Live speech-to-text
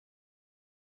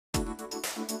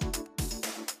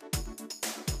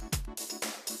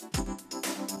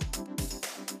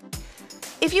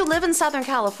If you live in Southern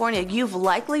California, you've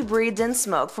likely breathed in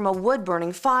smoke from a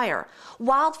wood-burning fire.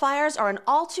 Wildfires are an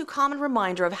all-too-common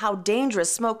reminder of how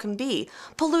dangerous smoke can be,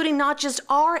 polluting not just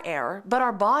our air, but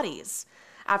our bodies.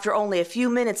 After only a few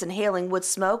minutes inhaling wood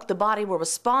smoke, the body will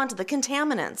respond to the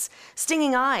contaminants.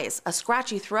 Stinging eyes, a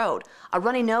scratchy throat, a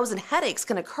runny nose, and headaches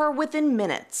can occur within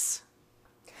minutes.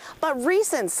 But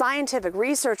recent scientific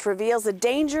research reveals the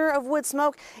danger of wood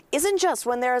smoke isn't just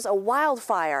when there's a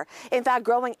wildfire. In fact,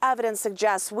 growing evidence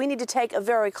suggests we need to take a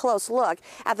very close look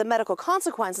at the medical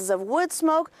consequences of wood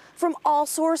smoke from all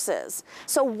sources.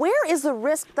 So where is the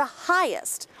risk the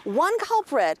highest? One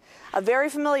culprit, a very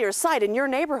familiar sight in your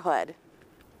neighborhood.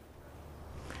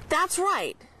 That's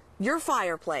right, your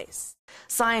fireplace.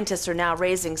 Scientists are now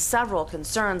raising several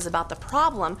concerns about the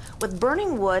problem with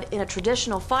burning wood in a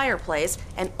traditional fireplace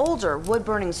and older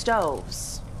wood-burning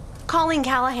stoves. Colleen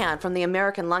Callahan from the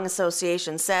American Lung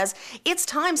Association says it's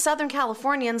time Southern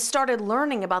Californians started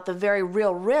learning about the very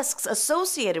real risks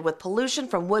associated with pollution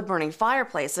from wood-burning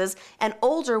fireplaces and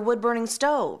older wood-burning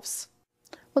stoves.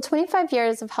 Well, 25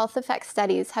 years of health effects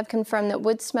studies have confirmed that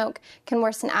wood smoke can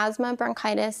worsen asthma,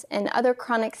 bronchitis, and other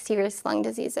chronic serious lung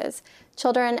diseases.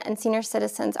 Children and senior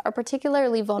citizens are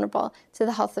particularly vulnerable to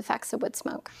the health effects of wood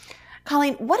smoke.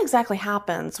 Colleen, what exactly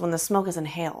happens when the smoke is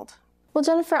inhaled? Well,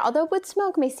 Jennifer, although wood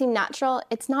smoke may seem natural,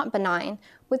 it's not benign.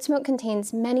 Wood smoke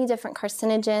contains many different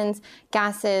carcinogens,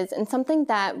 gases, and something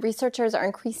that researchers are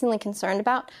increasingly concerned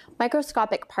about,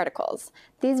 microscopic particles.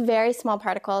 These very small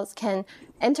particles can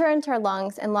enter into our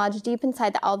lungs and lodge deep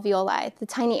inside the alveoli, the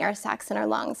tiny air sacs in our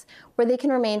lungs, where they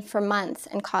can remain for months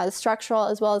and cause structural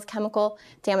as well as chemical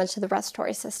damage to the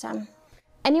respiratory system.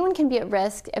 Anyone can be at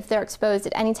risk if they're exposed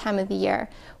at any time of the year.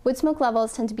 Wood smoke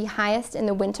levels tend to be highest in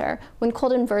the winter when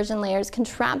cold inversion layers can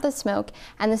trap the smoke,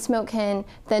 and the smoke can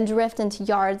then drift into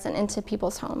yards and into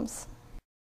people's homes.